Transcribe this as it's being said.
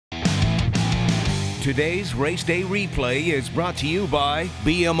Today's race day replay is brought to you by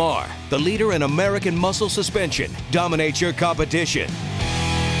BMR, the leader in American muscle suspension. Dominate your competition.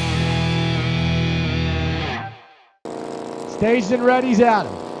 Staged and ready's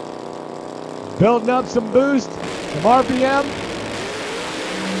Adam. Building up some boost, some RPM.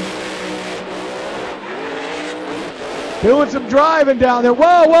 Doing some driving down there.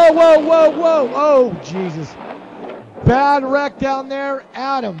 Whoa, whoa, whoa, whoa, whoa. Oh, Jesus. Bad wreck down there.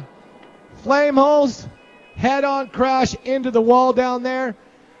 Adam. Flamholc, head-on crash into the wall down there.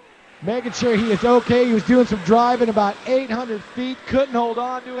 Making sure he is okay. He was doing some driving about 800 feet. Couldn't hold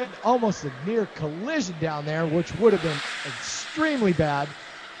on to it. Almost a near collision down there, which would have been extremely bad.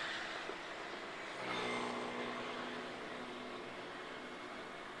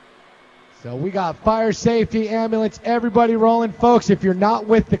 So we got fire, safety, ambulance, everybody rolling. Folks, if you're not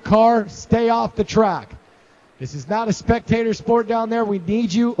with the car, stay off the track. This is not a spectator sport down there. We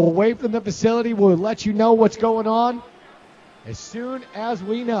need you away from the facility. We'll let you know what's going on as soon as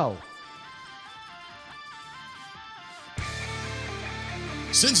we know.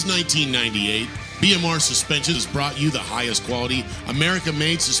 Since 1998, BMR Suspension has brought you the highest quality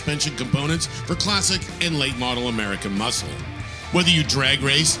America-made suspension components for classic and late model American muscle. Whether you drag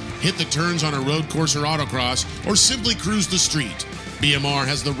race, hit the turns on a road course or autocross, or simply cruise the street, BMR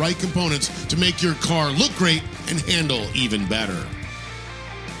has the right components to make your car look great and handle even better.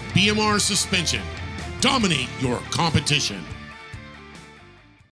 BMR Suspension. Dominate your competition.